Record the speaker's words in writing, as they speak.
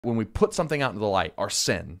When we put something out into the light, our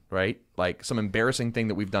sin, right? Like some embarrassing thing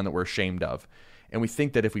that we've done that we're ashamed of. And we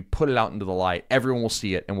think that if we put it out into the light, everyone will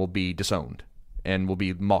see it and will be disowned and will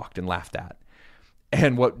be mocked and laughed at.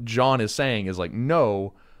 And what John is saying is like,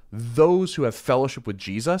 no, those who have fellowship with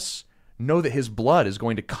Jesus know that his blood is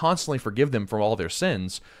going to constantly forgive them from all their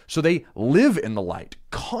sins. So they live in the light,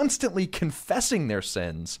 constantly confessing their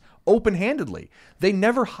sins open-handedly. They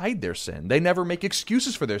never hide their sin. They never make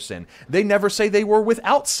excuses for their sin. They never say they were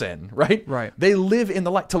without sin, right? Right. They live in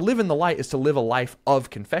the light. To live in the light is to live a life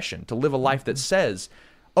of confession, to live a life that says,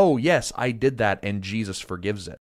 oh, yes, I did that and Jesus forgives it.